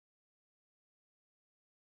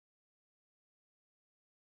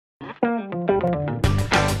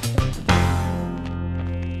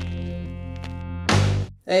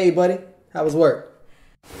Hey, buddy. How was work?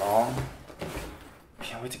 Long.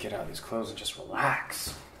 Can't wait to get out of these clothes and just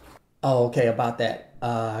relax. Oh, okay, about that.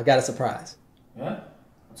 I got a surprise. Yeah?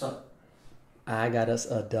 What's up? I got us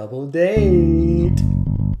a double date.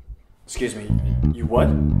 Excuse me, you what?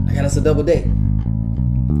 I got us a double date.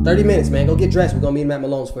 30 minutes, man. Go get dressed. We're gonna meet him at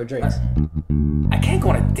Malone's for drinks. I can't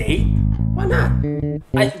go on a date. Why not?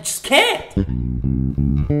 I just can't.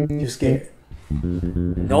 You scared?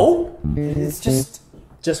 No. It's just...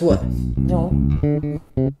 Just what? No. I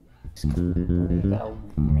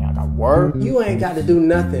got work. You ain't got to do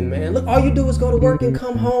nothing, man. Look, all you do is go to work and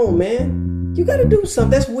come home, man. You got to do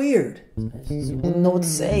something. That's weird. I wouldn't know what to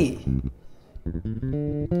say.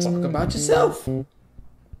 Talk about yourself.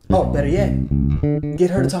 Oh, better yet,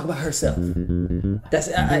 get her to talk about herself. That's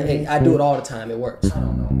I do it all the time. It works. I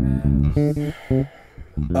don't know, man.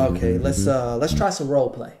 Okay, let's try some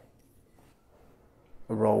role play.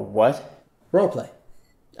 Roll what? Role play.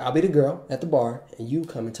 I'll be the girl at the bar, and you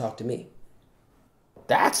come and talk to me.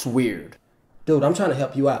 That's weird. Dude, I'm trying to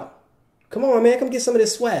help you out. Come on, man. Come get some of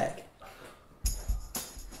this swag.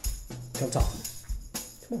 Come talk to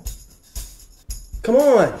me. Come on. Come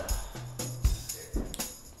on.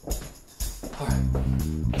 All right.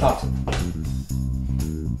 Talk to me.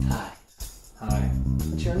 Hi. Hi.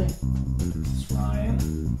 What's your name? It's Ryan.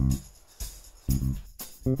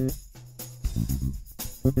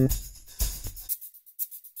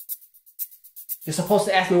 You're supposed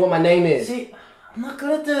to ask me what my name is. See, I'm not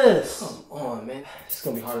good at this. Come on, man. This is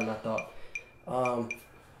going to be harder than I thought.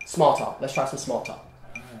 Small talk. Let's try some small talk.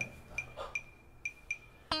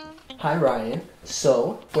 Hi, Ryan.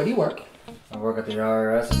 So, where do you work? I work at the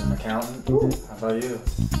IRS as an accountant. Ooh. How about you?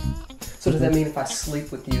 So does that mean if I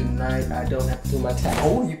sleep with you tonight, I don't have to do my taxes?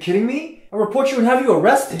 Oh, are you kidding me? I'll report you and have you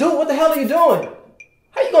arrested. Dude, what the hell are you doing?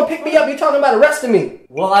 How you gonna pick me up? You're talking about arresting me.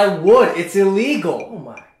 Well, I would. It's illegal. Oh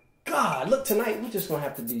my God. Look, tonight we're just gonna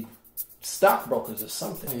have to be stockbrokers or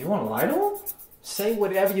something. You want to lie to him? Say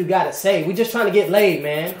whatever you gotta say. We're just trying to get laid,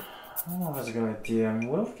 man. I don't know if that's a good idea. I mean,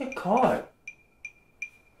 what if we get caught?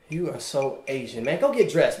 You are so Asian, man. Go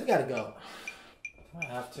get dressed. We gotta go. Do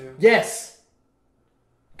I have to? Yes.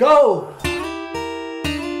 Go.